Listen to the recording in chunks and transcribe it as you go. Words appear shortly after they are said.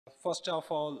first of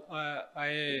all,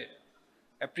 I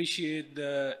appreciate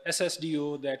the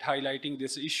SSDO that highlighting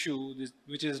this issue,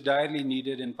 which is direly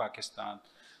needed in Pakistan.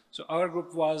 So our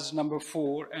group was number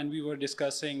 4, and we were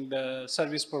discussing the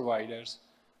service providers,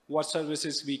 what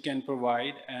services we can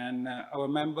provide, and our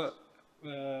member,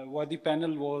 what the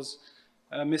panel was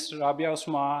Mr. Rabia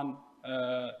Usman,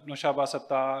 Noshaba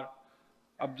Sattar,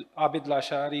 Abid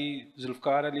Lashari,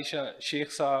 Zulfkar Ali Sheikh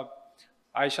Saab,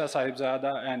 Aisha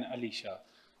Sahibzada, and Alisha.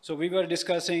 So we were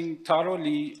discussing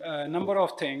thoroughly a number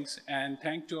of things, and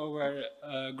thanks to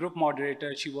our group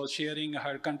moderator, she was sharing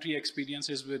her country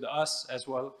experiences with us as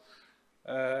well.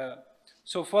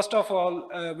 So first of all,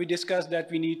 we discussed that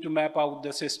we need to map out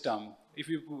the system. If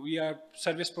we are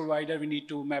service provider, we need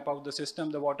to map out the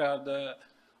system, what are the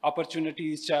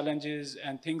opportunities, challenges,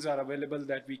 and things are available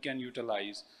that we can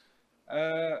utilize.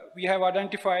 We have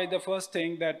identified the first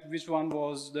thing, that which one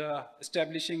was the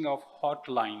establishing of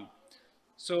hotline.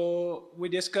 So we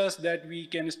discussed that we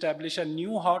can establish a new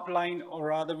hotline, or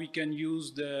rather we can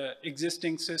use the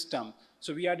existing system.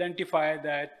 So we identify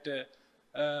that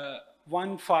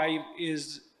 15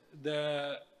 is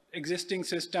the existing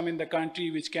system in the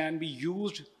country which can be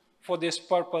used for this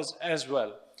purpose as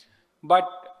well. But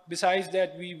besides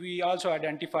that, we also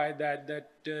identify that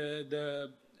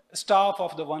the staff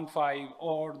of the 15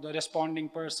 or the responding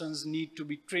persons need to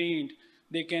be trained.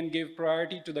 They can give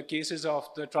priority to the cases of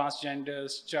the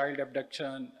transgenders, child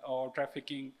abduction or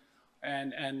trafficking,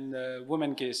 and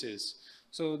women cases.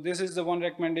 So this is the one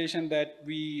recommendation that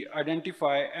we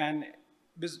identify, and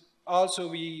also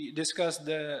we discuss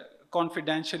the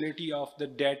confidentiality of the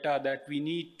data that we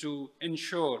need to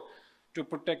ensure to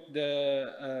protect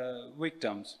the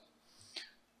victims.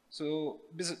 So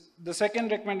the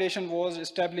second recommendation was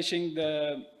establishing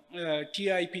the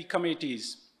TIP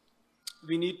committees.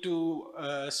 We need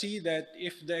to see that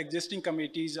if the existing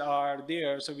committees are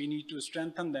there, so we need to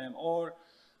strengthen them, or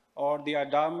they are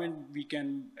dormant, we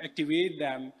can activate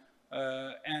them,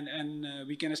 and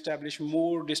we can establish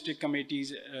more district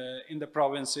committees in the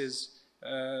provinces.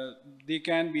 They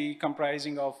can be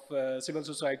comprising of civil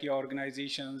society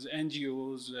organizations,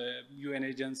 NGOs, UN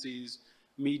agencies,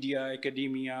 media,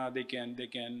 academia. They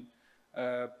can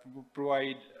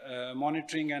provide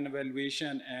monitoring and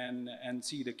evaluation and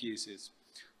see the cases.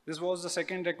 This was the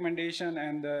second recommendation,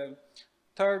 and the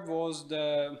third was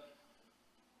the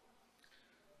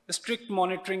strict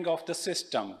monitoring of the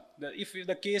system. If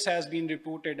the case has been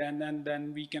reported, and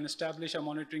then we can establish a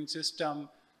monitoring system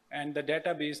and the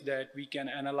database that we can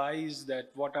analyze that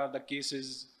what are the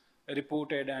cases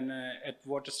reported and at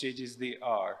what stages they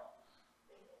are.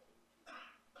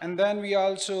 And then we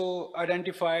also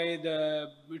identify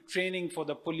the training for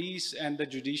the police and the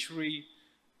judiciary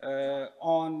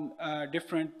on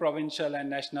different provincial and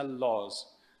national laws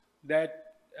that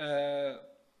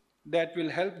will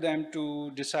help them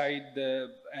to decide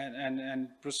and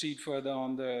proceed further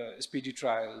on the speedy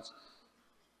trials.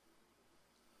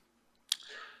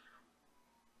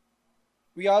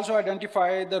 We also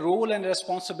identify the role and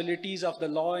responsibilities of the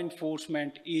law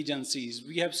enforcement agencies.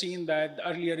 We have seen that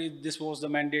earlier this was the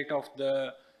mandate of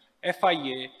the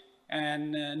FIA,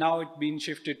 and now it's been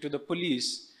shifted to the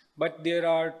police. But there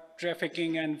are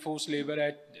trafficking and forced labor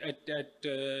at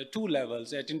 2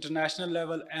 levels, at international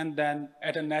level and then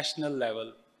at a national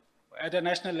level. At a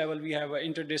national level, we have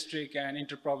inter-district and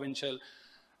inter-provincial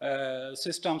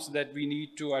systems that we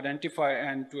need to identify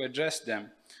and to address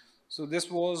them. So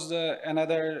this was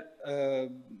another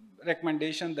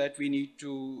recommendation, that we need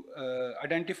to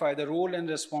identify the role and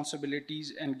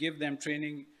responsibilities and give them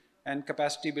training and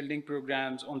capacity building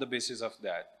programs on the basis of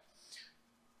that.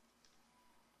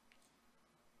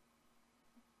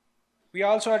 We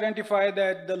also identify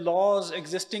that the laws,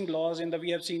 existing laws, we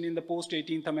have seen in the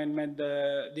post-18th Amendment,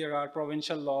 there are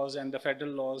provincial laws and the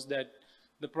federal laws, that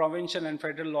the provincial and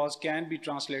federal laws can be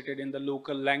translated in the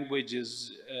local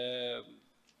languages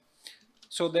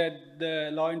so that the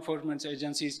law enforcement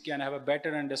agencies can have a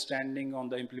better understanding on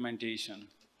the implementation.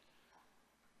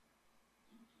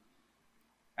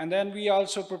 And then we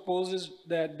also propose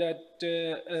that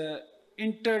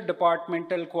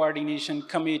interdepartmental coordination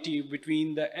committee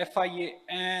between the FIA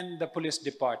and the police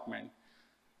department.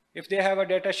 If they have a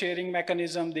data sharing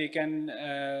mechanism, they can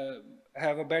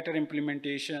have a better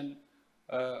implementation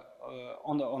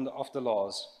of the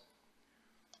laws.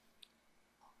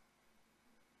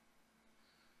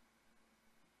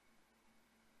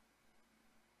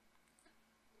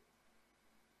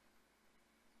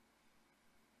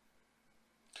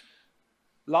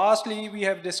 Lastly, we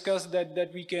have discussed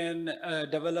that we can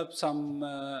develop some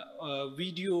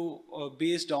video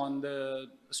based on the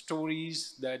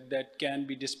stories that can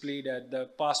be displayed at the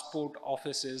passport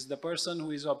offices. The person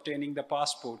who is obtaining the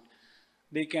passport,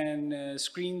 they can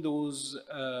screen those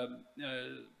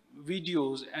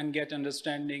videos and get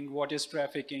understanding what is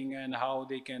trafficking and how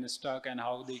they can stop and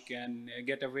how they can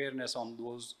get awareness on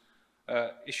those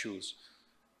issues.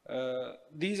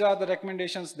 These are the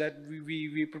recommendations that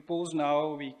we propose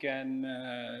now. We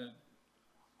can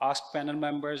ask panel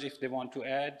members if they want to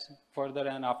add further,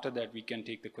 and after that we can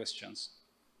take the questions.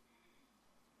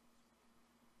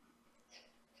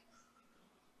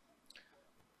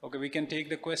 Okay, we can take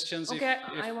the questions. Okay,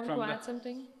 if I want to add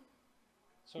something.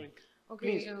 Sorry.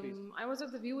 Okay, please. I was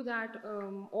of the view that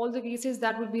all the cases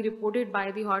that would be reported by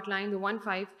the hotline, the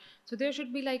 1-5, so there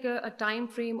should be like a time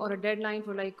frame or a deadline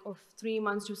for like of 3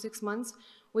 months to 6 months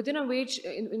within a which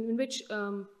in which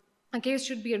a case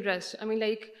should be addressed. I mean,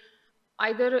 like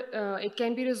either it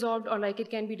can be resolved or like it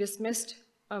can be dismissed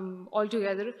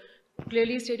altogether,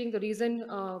 clearly stating the reason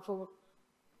for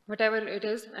whatever it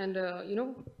is, and you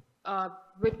know,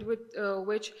 with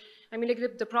which I mean,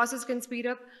 like the process can speed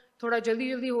up. थोड़ा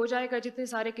जल्दी हो जाएगा जितने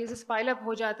सारे cases pile up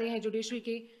हो जाते हैं judiciary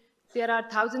के. There are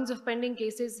thousands of pending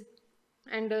cases,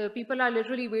 and people are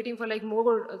literally waiting for like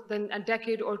more than a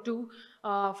decade or two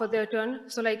for their turn.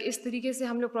 So like इस तरीके से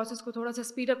हम लोग process को थोड़ा सा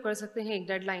speed up कर सकते हैं एक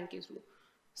deadline के through.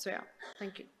 So yeah,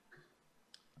 thank you.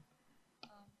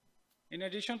 In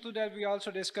addition to that, we also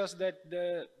discussed that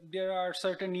there are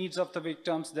certain needs of the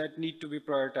victims that need to be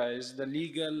prioritized. The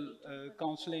legal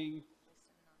counseling.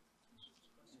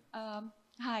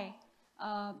 Hi,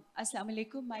 Assalamu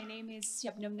alaikum. My name is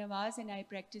Shabnam Nawaz and I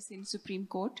practice in Supreme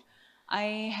Court. I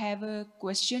have a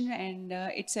question, and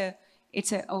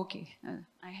okay,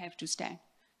 I have to stand.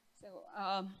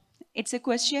 So it's a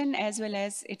question as well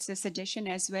as it's a suggestion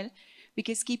as well,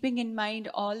 because keeping in mind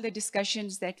all the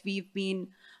discussions that we've been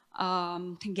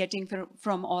getting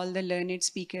from all the learned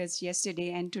speakers yesterday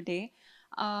and today,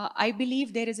 I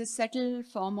believe there is a subtle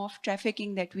form of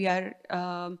trafficking that we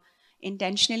are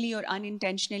intentionally or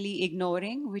unintentionally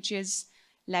ignoring, which is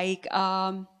like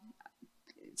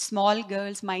small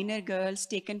girls, minor girls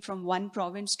taken from one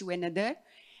province to another,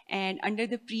 and under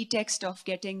the pretext of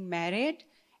getting married,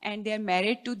 and they're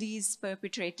married to these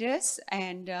perpetrators,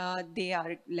 and they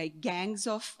are like gangs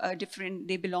of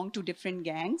they belong to different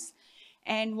gangs.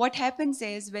 And what happens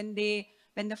is when the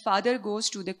father goes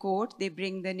to the court, they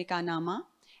bring the nikah-nama,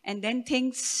 and then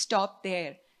things stop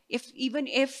there. Even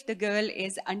if the girl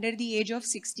is under the age of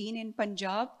 16 in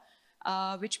Punjab,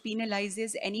 which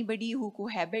penalizes anybody who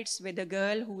cohabits with a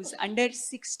girl who's under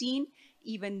 16,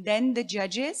 even then the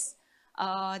judges,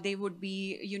 they would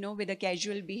be, you know, with a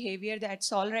casual behavior,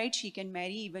 that's all right, she can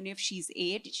marry even if she's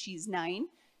 8, she's 9,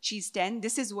 she's 10.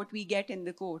 This is what we get in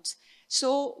the courts.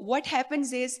 So what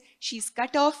happens is she's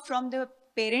cut off from the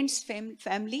parents'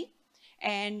 family,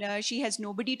 and she has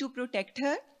nobody to protect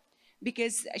her,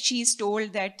 because she's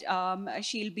told that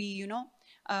she'll be, you know,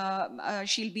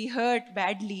 she'll be hurt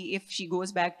badly if she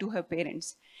goes back to her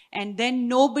parents. And then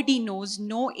nobody knows,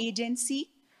 no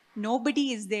agency,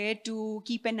 nobody is there to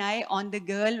keep an eye on the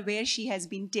girl where she has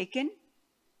been taken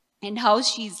and how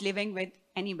she's living with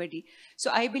anybody.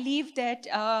 So I believe that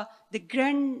the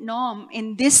grand norm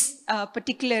in this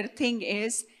particular thing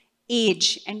is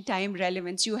age and time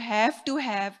relevance. You have to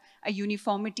have a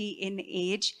uniformity in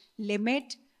age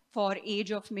limit for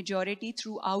age of majority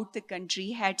throughout the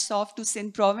country. Hats off to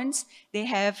Sindh province. They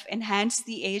have enhanced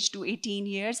the age to 18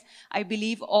 years. I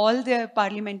believe all the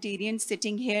parliamentarians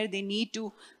sitting here, they need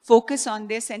to focus on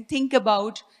this and think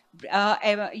about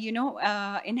you know,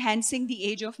 enhancing the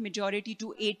age of majority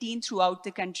to 18 throughout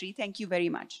the country. Thank you very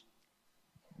much.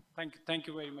 Thank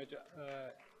you very much.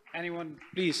 Anyone,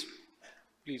 please,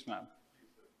 ma'am.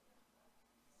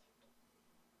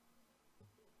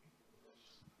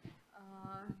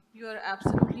 You are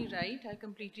absolutely right. I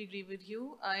completely agree with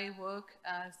you. I work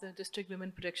as the District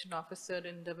Women Protection Officer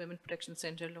in the Women Protection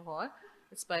Center, Lahore.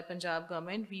 It's by Punjab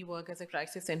government. We work as a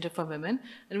crisis center for women.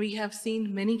 And we have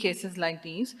seen many cases like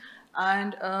these.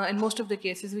 And in most of the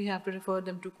cases, we have to refer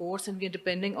them to courts, and we are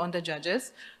depending on the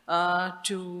judges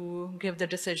to give the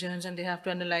decisions, and they have to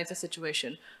analyze the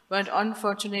situation. But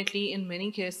unfortunately, in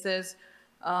many cases,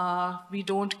 we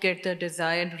don't get the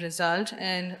desired result.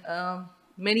 And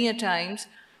many a times,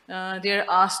 they are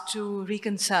asked to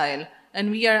reconcile, and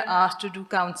we are asked to do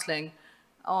counseling.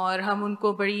 और हम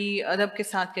उनको बड़ी अदब के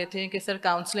साथ कहते हैं कि सर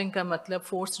काउंसलिंग का मतलब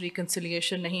फोर्स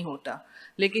रिकन्सिलिएशन नहीं होता,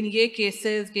 लेकिन ये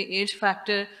केसेस, ये एज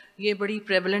फैक्टर, ये बड़ी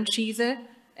प्रेवलेंट चीज़ है.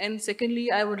 And secondly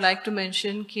I would like to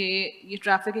mention कि ये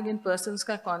ट्रैफिकिंग इन पर्सन्स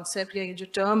का कॉन्सेप्ट या ये जो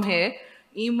टर्म है,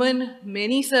 Even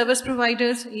many service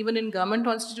providers, even in government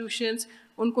institutions,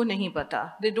 उनको नहीं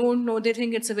पता. They don't know, they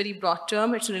think it's a very broad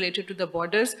term, it's related to the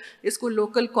borders. इसको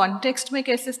local context में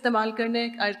कैसे इस्तेमाल करना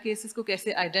है, cases को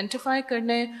कैसे identify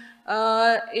करना है,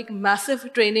 एक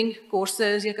massive training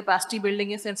courses या capacity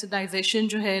building या sensitization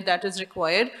जो है, that is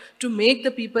required to make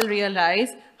the people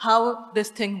realize how this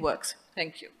thing works.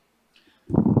 Thank you.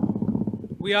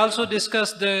 We also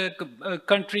discussed the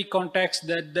country context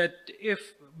that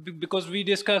if, because we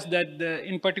discussed that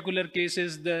in particular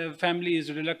cases, the family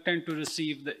is reluctant to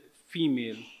receive the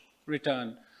female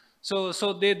return. So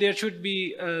there should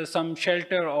be some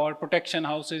shelter or protection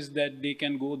houses that they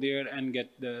can go there and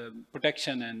get the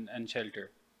protection and shelter.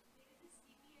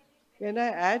 Can I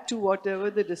add to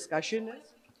whatever the discussion is?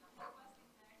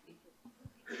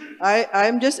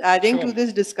 I'm just adding to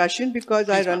this discussion because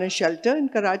I run a shelter in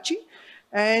Karachi.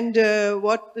 And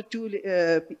what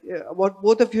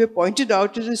both of you have pointed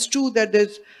out is it's true that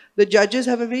the judges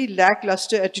have a very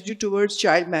lackluster attitude towards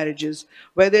child marriages,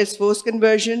 whether it's forced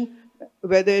conversion,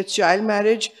 whether it's child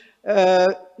marriage.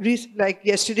 Like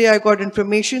yesterday, I got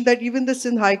information that even the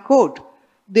Sindh High Court,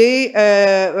 they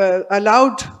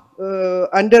allowed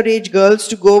underage girls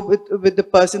to go with the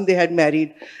person they had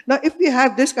married. Now, if we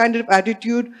have this kind of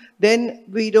attitude, then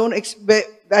we don't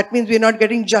expect, that means we're not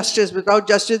getting justice. Without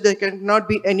justice, there cannot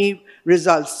be any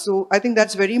results. So I think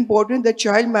that's very important that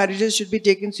child marriages should be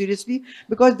taken seriously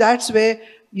because that's where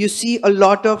you see a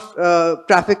lot of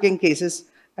trafficking cases.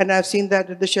 And I've seen that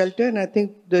at the shelter, and I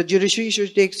think the judiciary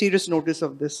should take serious notice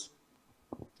of this.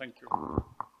 Thank you.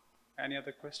 Any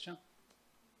other question?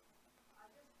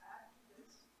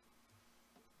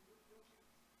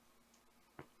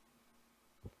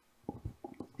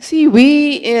 See,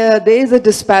 there is a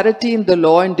disparity in the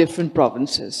law in different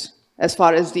provinces as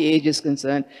far as the age is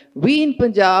concerned. We in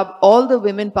Punjab, all the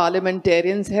women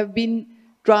parliamentarians have been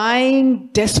trying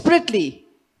desperately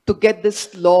to get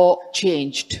this law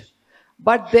changed.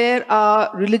 But there are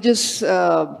religious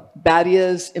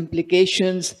barriers,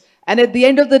 implications, and at the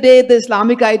end of the day, the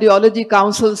Islamic Ideology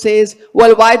Council says,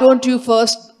 well, why don't you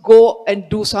first go and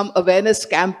do some awareness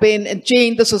campaign and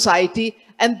change the society,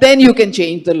 and then you can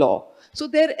change the law. So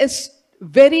there is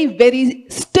very, very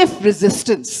stiff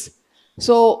resistance.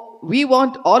 So we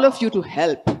want all of you to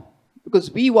help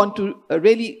because we want to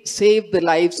really save the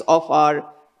lives of our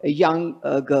young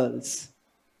girls.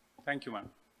 Thank you, ma'am.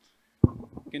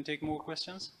 You can take more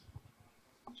questions.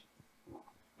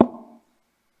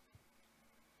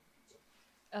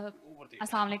 Assalamu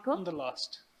alaikum. On the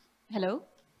last. Hello.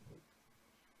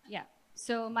 Yeah.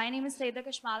 So my name is Saida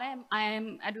Kashmala. I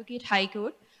am Advocate High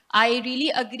Court. I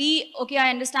really agree. Okay, I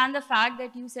understand the fact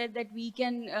that you said that we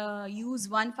can use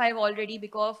 1.5 already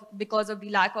because of the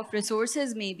lack of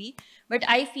resources maybe. But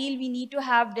I feel we need to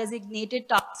have designated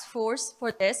task force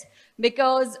for this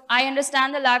because I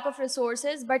understand the lack of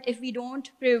resources, but if we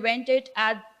don't prevent it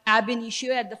ab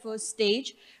initio at the first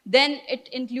stage, then it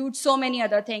includes so many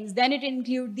other things. Then it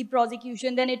includes the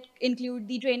prosecution, then it includes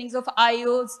the trainings of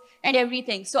IOs and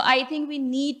everything. So I think we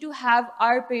need to have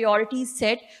our priorities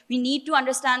set. We need to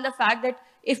understand the fact that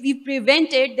if we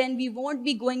prevent it, then we won't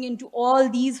be going into all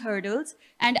these hurdles.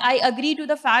 And I agree to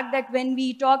the fact that when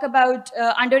we talk about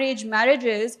underage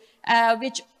marriages,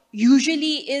 which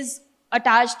usually is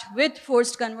attached with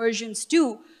forced conversions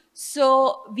too,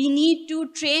 so we need to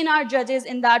train our judges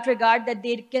in that regard that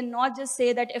they cannot just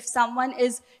say that if someone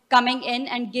is coming in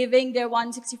and giving their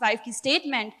 165 key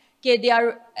statement, okay, they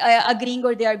are agreeing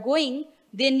or they are going,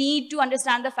 they need to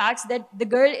understand the facts that the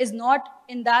girl is not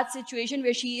in that situation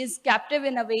where she is captive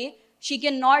in a way. She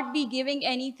cannot be giving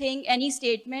anything, any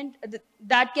statement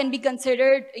that can be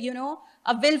considered, you know,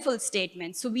 a willful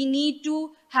statement. So we need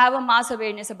to have a mass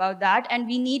awareness about that, and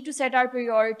we need to set our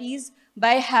priorities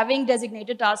by having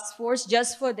designated task force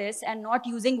just for this and not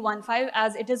using 1.5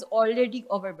 as it is already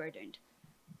overburdened.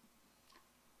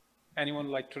 Anyone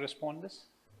like to respond this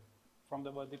from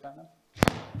the worthy panel?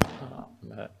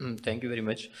 Thank you very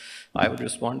much. I would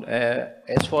respond.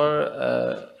 As far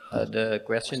the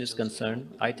question is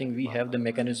concerned, I think we have the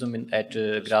mechanism at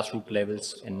grassroots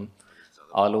levels in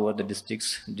all over the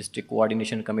districts. District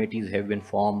coordination committees have been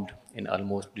formed in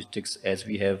almost districts, as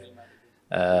we have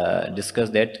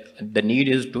discussed that the need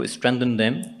is to strengthen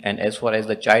them. And as far as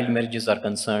the child marriages are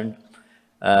concerned,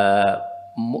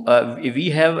 we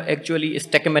have actually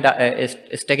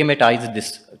stigmatized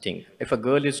this thing. If a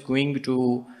girl is going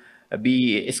to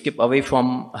escape away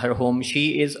from her home,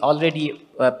 she is already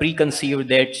preconceived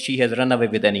that she has run away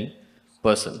with any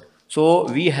person. So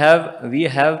we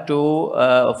have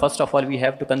to first of all we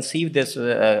have to conceive this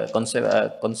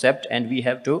concept, and we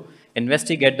have to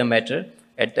investigate the matter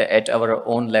at our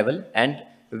own level, and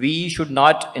we should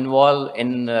not involve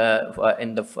in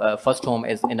the first home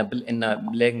as in a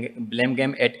blame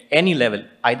game at any level.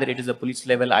 Either it is a police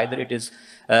level, either it is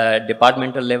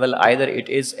departmental level, either it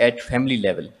is at family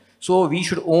level. So we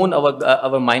should own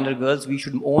our minor girls. We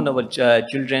should own our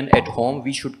children at home.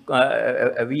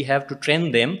 We have to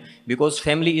train them, because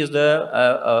family is the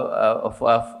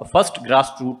first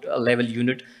grassroots level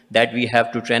unit that we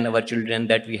have to train our children,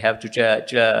 that we have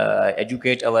to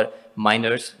educate our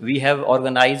minors. We have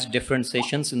organized different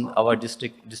sessions in our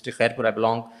district Khairpur. I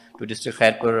belong to district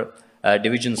Khairpur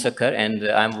division Sakhar, and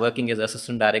I'm working as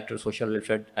assistant director social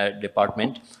welfare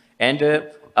department. And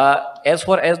as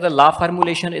far as the law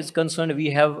formulation is concerned, we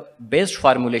have best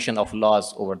formulation of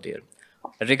laws over there.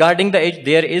 Regarding the age,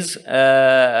 there is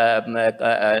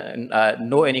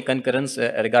no any concurrence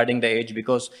regarding the age,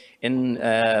 because in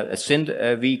Sindh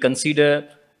we consider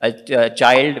a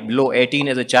child below 18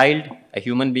 as a child, a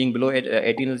human being below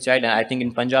 18 as a child, and I think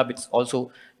in Punjab it's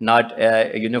also not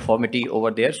uniformity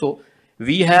over there. So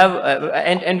we have,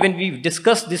 and when we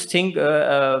discuss this thing,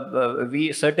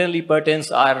 we certainly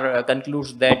pertains our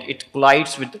concludes that it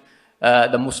collides with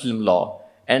the Muslim law.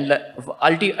 And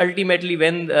ultimately,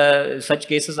 when such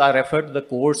cases are referred to the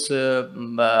courts,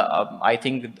 I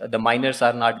think the minors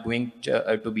are not going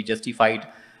to be justified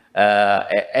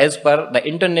as per the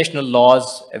international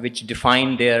laws which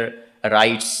define their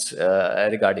rights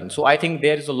regarding. So I think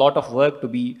there is a lot of work to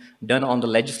be done on the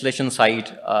legislation side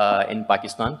in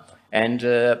Pakistan. And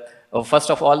first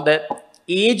of all, the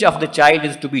age of the child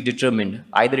is to be determined.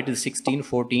 Either it is 16,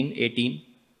 14, 18,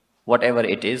 whatever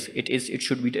it is, it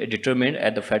should be determined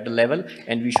at the federal level,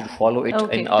 and we should follow it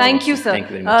in our Thank you, sir. Thank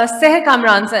you very much. Seher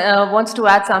Kamran wants to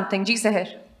add something. Ji, Seher.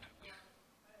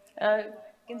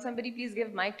 Can somebody please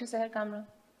give mic to Seher Kamran?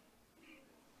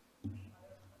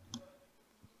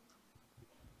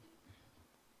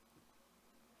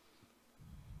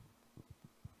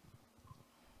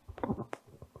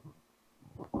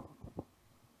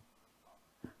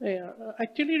 Yeah,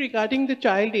 actually, regarding the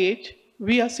child age,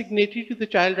 we are signatory to the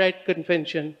Child Rights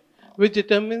Convention, which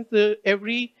determines that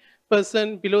every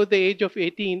person below the age of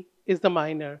 18 is the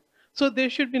minor. So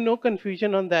there should be no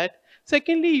confusion on that.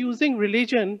 Secondly, using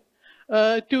religion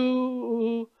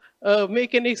to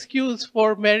make an excuse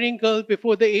for marrying girls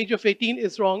before the age of 18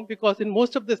 is wrong, because in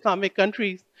most of the Islamic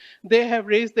countries, they have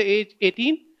raised the age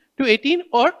 18 to 18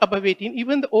 or above 18.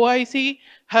 Even the OIC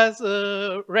has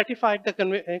ratified the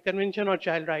Convention on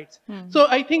Child Rights. So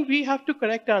I think we have to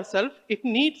correct ourselves. It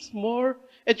needs more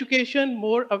education,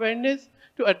 more awareness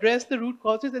to address the root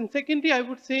causes. And secondly, I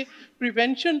would say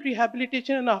prevention,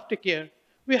 rehabilitation, and aftercare.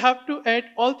 We have to add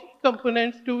all three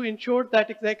components to ensure that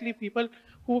exactly people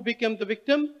who become the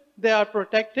victim, they are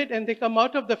protected and they come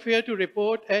out of the fear to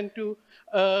report and to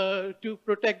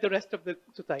protect the rest of the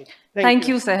society. Thank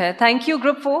you, Seher. Thank you,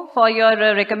 Group 4, for your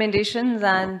recommendations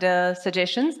and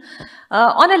suggestions.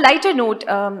 On a lighter note,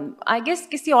 I guess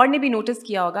किसी और ने भी notice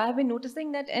किया होगा. I've been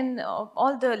noticing that in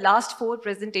all the last 4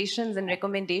 presentations and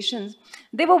recommendations,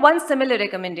 there were one similar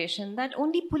recommendation, that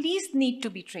only police need to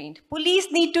be trained.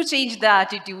 Police need to change the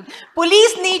attitude.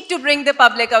 Police need to bring the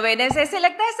public awareness. ऐसे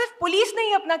लगता है सिर्फ police ने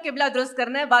ही अपना किबला दुरुस्त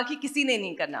करना है, बाकी किसी ने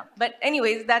नहीं करना. But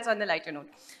anyways, that's on the lighter note.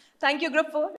 Thank you, Group 4.